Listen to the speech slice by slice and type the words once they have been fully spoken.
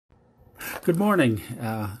Good morning.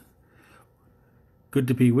 Good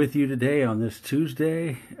to be with you today on this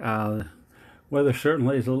Tuesday. Weather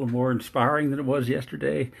certainly is a little more inspiring than it was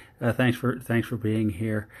yesterday. Thanks for being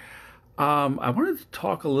here. I wanted to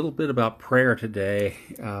talk a little bit about prayer today.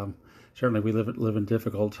 Certainly, we live in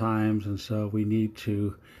difficult times, and so we need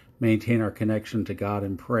to maintain our connection to God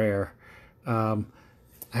in prayer. I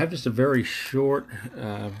have just a very short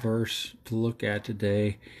verse to look at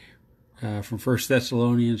today. From 1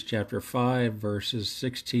 Thessalonians chapter 5, verses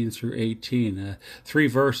 16 through 18. 3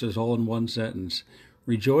 verses all in one sentence.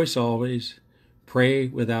 Rejoice always, pray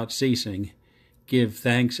without ceasing, give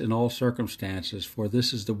thanks in all circumstances, for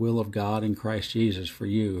this is the will of God in Christ Jesus for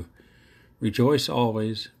you. Rejoice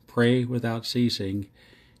always, pray without ceasing,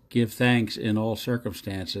 give thanks in all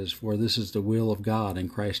circumstances, for this is the will of God in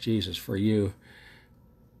Christ Jesus for you.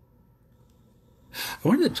 I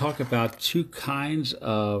wanted to talk about two kinds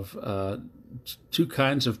of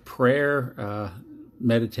prayer,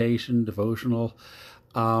 meditation, devotional.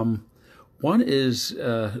 One is,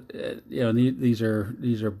 these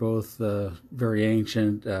are both very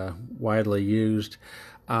ancient, widely used.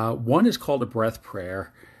 One is called a breath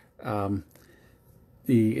prayer.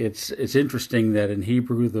 It's interesting that in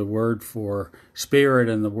Hebrew the word for spirit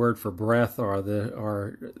and the word for breath are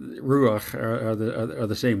ruach are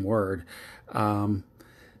the same word.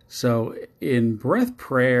 So in breath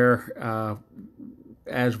prayer,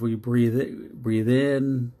 as we breathe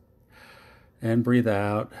in and breathe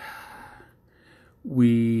out,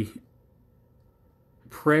 we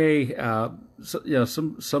pray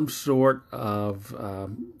some sort of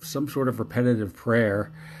repetitive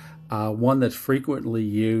prayer. One that's frequently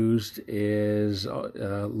used is,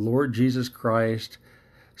 Lord Jesus Christ,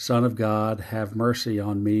 Son of God, have mercy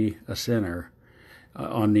on me, a sinner.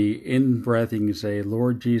 On the in-breath, you can say,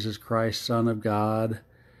 Lord Jesus Christ, Son of God.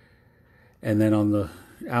 And then on the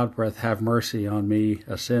out-breath, have mercy on me,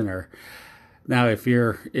 a sinner. Now, if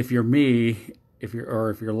you're like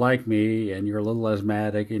me and you're a little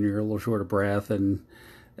asthmatic and you're a little short of breath and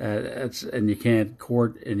you can't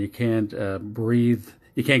breathe,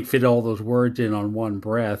 you can't fit all those words in on one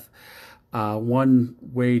breath. One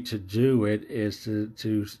way to do it is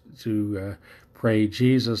to pray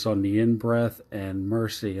Jesus on the in-breath and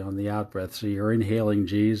mercy on the out-breath. So you're inhaling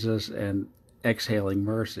Jesus and exhaling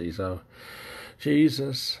mercy. So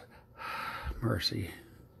Jesus, mercy.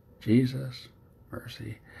 Jesus,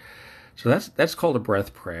 mercy. So that's called a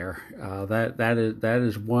breath prayer. That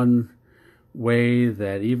is one way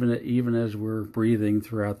that even as we're breathing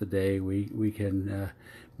throughout the day, we can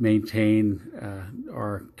maintain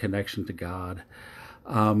our connection to God.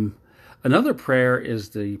 Another prayer is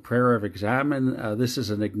the prayer of examen. This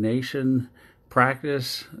is an Ignatian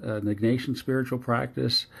practice, an Ignatian spiritual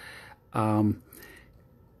practice. What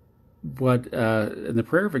the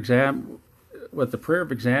prayer of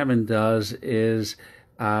examen does is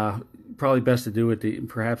probably best to do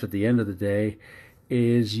perhaps at the end of the day.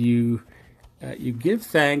 Is you give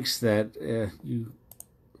thanks that you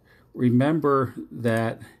remember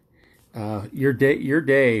that your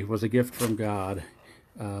day was a gift from God.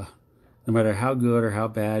 No matter how good or how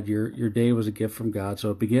bad, your day was a gift from God.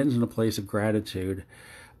 So it begins in a place of gratitude.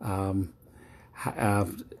 And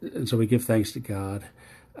so we give thanks to God.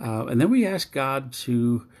 And then we ask God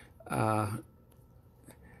for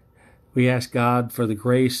the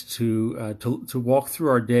grace to walk through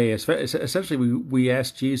our day. Essentially, we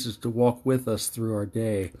ask Jesus to walk with us through our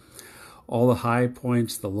day, all the high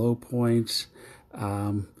points, the low points.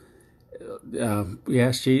 We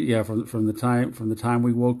ask Jesus, from the time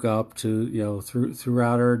we woke up to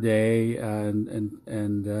throughout our day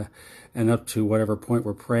and up to whatever point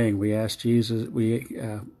we're praying. We ask Jesus. We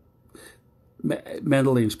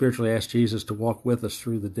mentally and spiritually ask Jesus to walk with us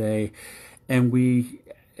through the day, and we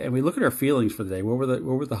look at our feelings for the day. What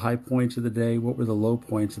were the high points of the day? What were the low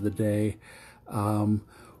points of the day?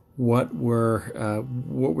 What were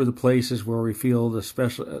the places where we felt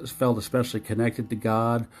especially connected to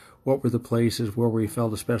God? What were the places where we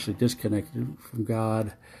felt especially disconnected from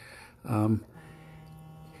God? And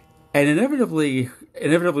inevitably,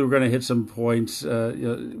 we're going to hit some points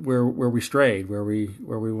where we strayed, where we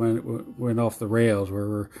went off the rails,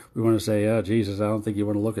 where we want to say, "Oh, Jesus, I don't think you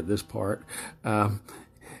want to look at this part." And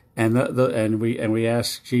we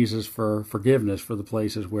ask Jesus for forgiveness for the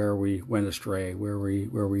places where we went astray, where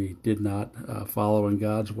we did not follow in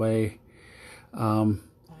God's way, and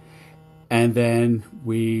then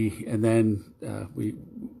we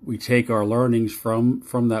take our learnings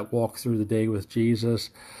from that walk through the day with Jesus.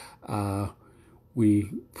 We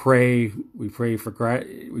pray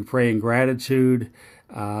in gratitude,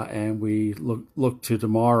 and we look to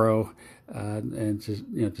tomorrow and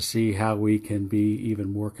to see how we can be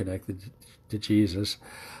even more connected to Jesus.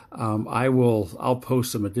 I'll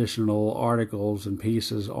post some additional articles and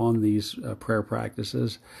pieces on these prayer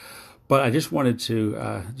practices. But I just wanted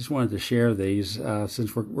to share these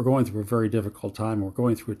since we're going through a very difficult time and we're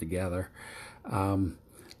going through it together.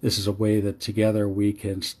 This is a way that together we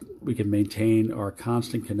can maintain our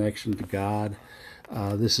constant connection to God.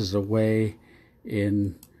 This is a way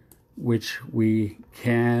in which we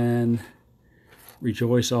can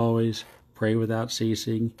rejoice always, pray without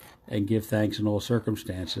ceasing, and give thanks in all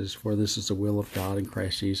circumstances, for this is the will of God in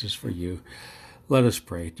Christ Jesus for you. Let us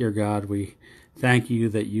pray. Dear God, we thank you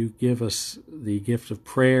that you give us the gift of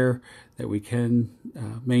prayer, that we can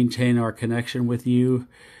maintain our connection with you.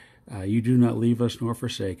 You do not leave us nor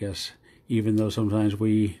forsake us, even though sometimes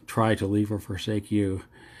we try to leave or forsake you.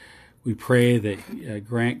 We pray that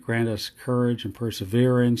grant us courage and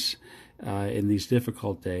perseverance in these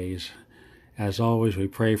difficult days. As always, we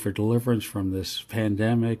pray for deliverance from this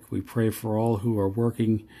pandemic. We pray for all who are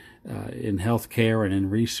working in healthcare and in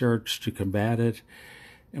research to combat it.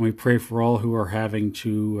 And we pray for all who are having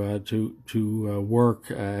to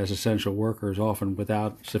work as essential workers, often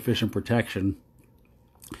without sufficient protection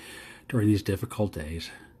during these difficult days.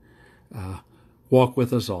 Walk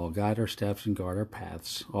with us all, guide our steps and guard our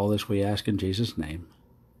paths. All this we ask in Jesus' name.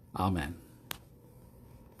 Amen.